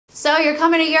So you're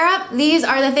coming to Europe? These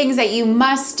are the things that you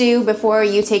must do before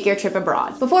you take your trip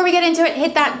abroad. Before we get into it,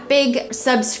 hit that big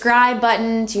subscribe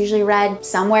button. It's usually red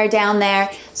somewhere down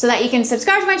there so that you can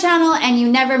subscribe to my channel and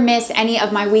you never miss any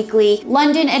of my weekly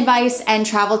London advice and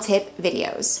travel tip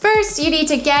videos. First, you need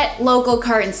to get local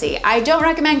currency. I don't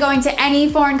recommend going to any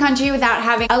foreign country without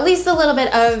having at least a little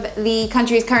bit of the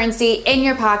country's currency in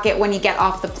your pocket when you get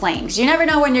off the plane, because you never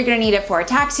know when you're gonna need it for a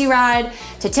taxi ride,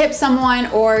 to tip someone,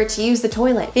 or to use the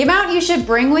toilet. The amount you should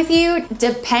bring with you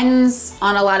depends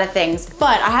on a lot of things,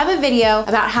 but I have a video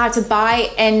about how to buy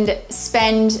and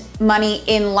spend money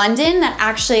in London that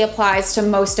actually applies to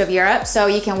most of Europe, so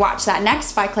you can watch that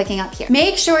next by clicking up here.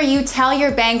 Make sure you tell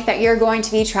your bank that you're going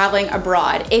to be traveling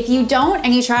abroad. If you don't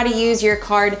and you try to use your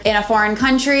card in a foreign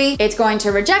country, it's going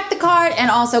to reject the card and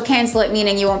also cancel it,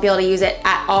 meaning you won't be able to use it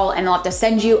at all and they'll have to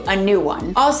send you a new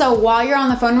one. Also, while you're on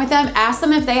the phone with them, ask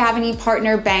them if they have any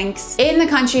partner banks in the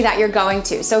country that you're going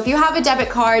to. So if you have a debit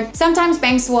card, sometimes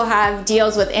banks will have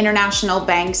deals with international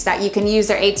banks that you can use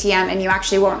their ATM and you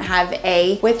actually won't have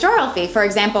a withdrawal fee. For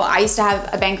example, I used to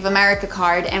have a Bank of America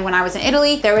card, and when I was in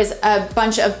Italy, there was a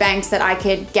bunch of banks that I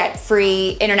could get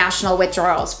free international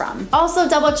withdrawals from. Also,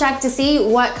 double check to see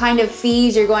what kind of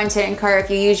fees you're going to incur if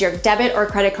you use your debit or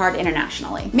credit card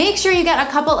internationally. Make sure you get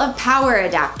a couple of power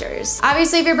adapters.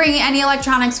 Obviously, if you're bringing any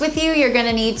electronics with you, you're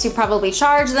gonna need to probably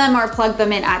charge them or plug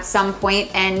them in at some point.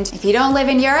 And if you don't live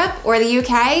in Europe or the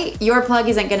UK, your plug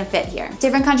isn't gonna fit here.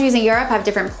 Different countries in Europe have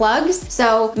different plugs,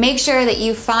 so make sure that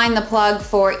you find the plug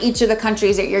for each of the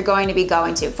countries that you're going to be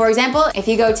going to. For example, if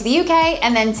you go to the UK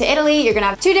and then to Italy, you're gonna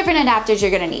have two different adapters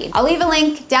you're gonna need. I'll leave a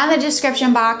link down in the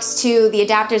description box to the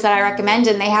adapters that I recommend,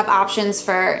 and they have options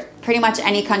for pretty much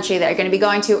any country that you're gonna be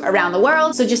going to around the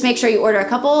world. So just make sure you order a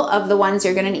couple of the ones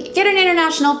you're gonna need. Get an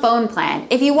international phone plan.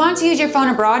 If you want to use your phone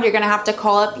abroad, you're gonna have to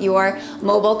call up your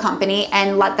mobile company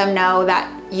and let them know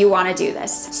that you wanna do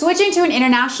this. Switching to an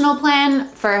international plan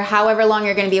for however long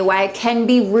you're gonna be away can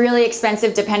be really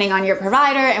expensive depending on your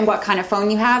provider and what kind of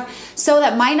phone you have. So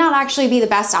that might not actually be the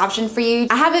best option for you.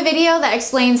 I have a video that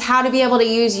explains how to be able to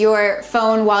use your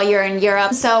phone while you're in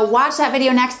Europe. So watch that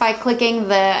video next by clicking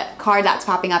the card that's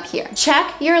popping up here.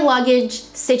 Check your luggage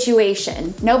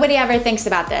situation. Nobody ever thinks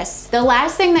about this. The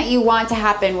last thing that you want to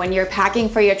happen when you're packing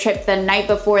for your trip the night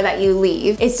before that you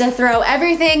leave is to throw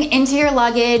everything into your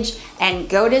luggage and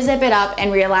go to zip it up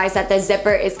and realize that the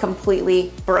zipper is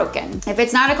completely broken. If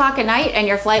it's 9 o'clock at night and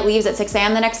your flight leaves at 6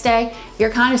 a.m. the next day, you're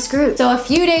kind of screwed. So a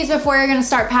few days before you're gonna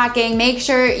start packing, make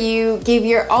sure you give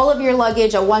all of your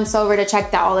luggage a once over to check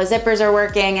that all the zippers are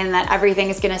working and that everything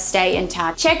is gonna stay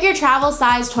intact. Check your travel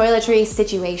size toiletry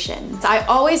situation. I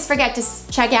always forget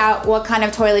to check out what kind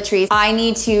of toiletries I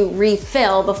need to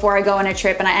refill before I go on a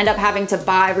trip, and I end up having to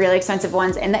buy really expensive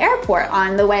ones in the airport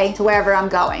on the way to wherever I'm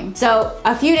going. So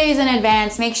a few days in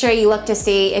advance, make sure you look to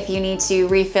see if you need to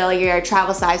refill your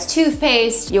travel size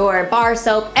toothpaste, your bar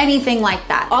soap, anything like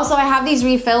that. Also, I have these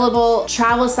refillable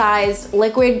travel sized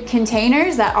liquid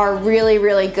containers that are really,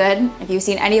 really good. If you've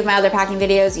seen any of my other packing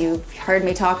videos, you've heard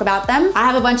me talk about them. I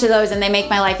have a bunch of those and they make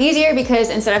my life easier because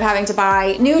instead of having to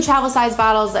buy new travel size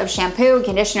bottles of shampoo,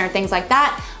 conditioner, things like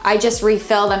that, I just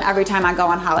refill them every time I go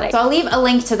on holiday. So I'll leave a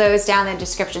link to those down in the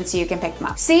description so you can pick them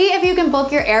up. See if you can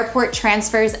book your airport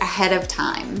transfers ahead of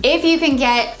time. If you can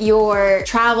get your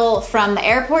travel from the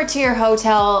airport to your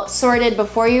hotel sorted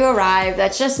before you arrive,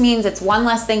 that just means it's one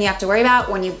less thing you have to worry about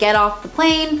when you get off the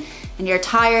plane and you're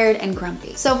tired and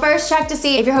grumpy. So first, check to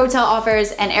see if your hotel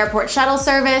offers an airport shuttle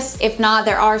service. If not,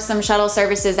 there are some shuttle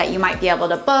services that you might be able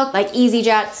to book, like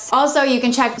EasyJets. Also, you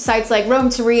can check sites like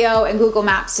Rome to Rio and Google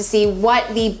Maps to see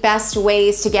what the best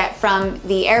ways to get from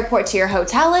the airport to your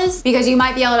hotel is, because you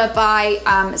might be able to buy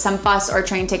some bus or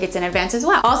train tickets in advance as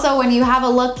well. Also, when you have a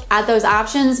look at those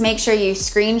options, make sure you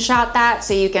screenshot that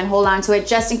so you can hold on to it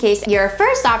just in case your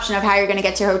first option of how you're gonna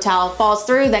get to your hotel falls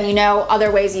through, then you know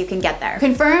other ways you can get there.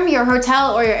 Confirm your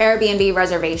hotel or your Airbnb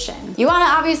reservation. You wanna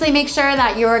obviously make sure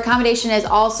that your accommodation is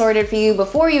all sorted for you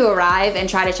before you arrive, and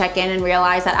try to check in and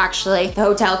realize that actually the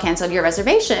hotel canceled your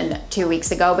reservation 2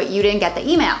 weeks ago, but you didn't get the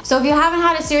email. So if you haven't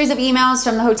had a series of emails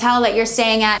from the hotel that you're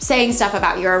staying at saying stuff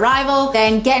about your arrival,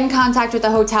 then get in contact with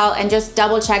the hotel and just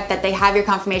double check that they have your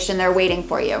confirmation, they're waiting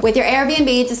for you. With your Airbnb,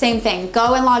 it's the same thing.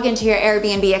 Go and log into your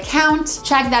Airbnb account,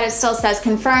 check that it still says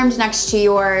confirmed next to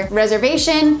your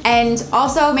reservation, and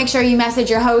also make sure you message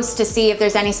your host to see if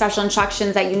there's any special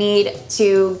instructions that you need need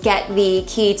to get the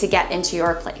key to get into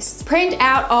your place. Print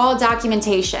out all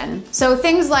documentation. So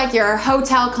things like your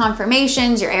hotel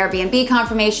confirmations, your Airbnb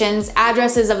confirmations,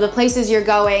 addresses of the places you're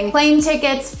going, plane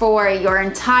tickets for your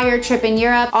entire trip in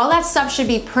Europe, all that stuff should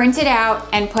be printed out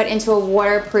and put into a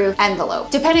waterproof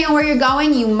envelope. Depending on where you're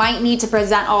going, you might need to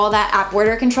present all that at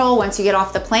border control once you get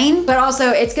off the plane, but also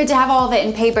it's good to have all of it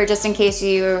in paper just in case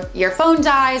your phone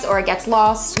dies or it gets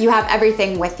lost. You have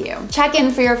everything with you. Check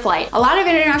in for your flight. A lot of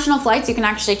international flights you can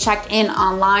actually check in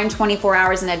online 24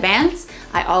 hours in advance.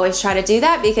 I always try to do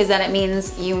that because then it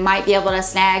means you might be able to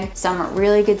snag some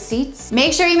really good seats.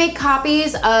 Make sure you make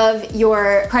copies of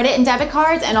your credit and debit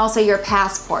cards and also your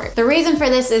passport. The reason for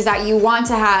this is that you want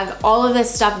to have all of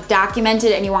this stuff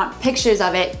documented and you want pictures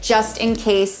of it just in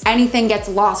case anything gets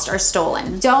lost or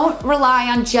stolen. Don't rely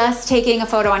on just taking a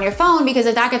photo on your phone, because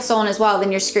if that gets stolen as well, then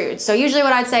you're screwed. So usually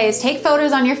what I'd say is take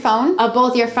photos on your phone of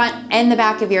both your front and the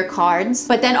back of your cards,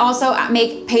 but then also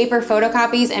make paper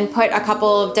photocopies and put a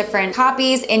couple of different copies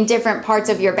in different parts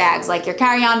of your bags, like your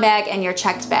carry-on bag and your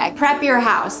checked bag. Prep your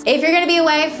house. If you're gonna be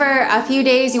away for a few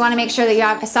days, you wanna make sure that you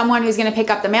have someone who's gonna pick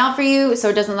up the mail for you so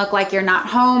it doesn't look like you're not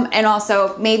home, and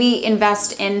also maybe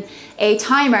invest in a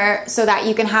timer so that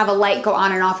you can have a light go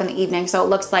on and off in the evening so it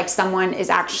looks like someone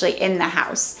is actually in the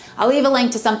house. I'll leave a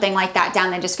link to something like that down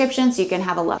in the description so you can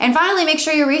have a look. And finally, make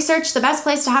sure you research the best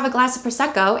place to have a glass of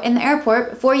Prosecco in the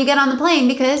airport before you get on the plane,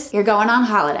 because you're going on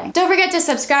holiday. Don't forget to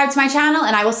subscribe to my channel,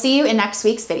 and I will see you in next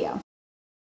week's video.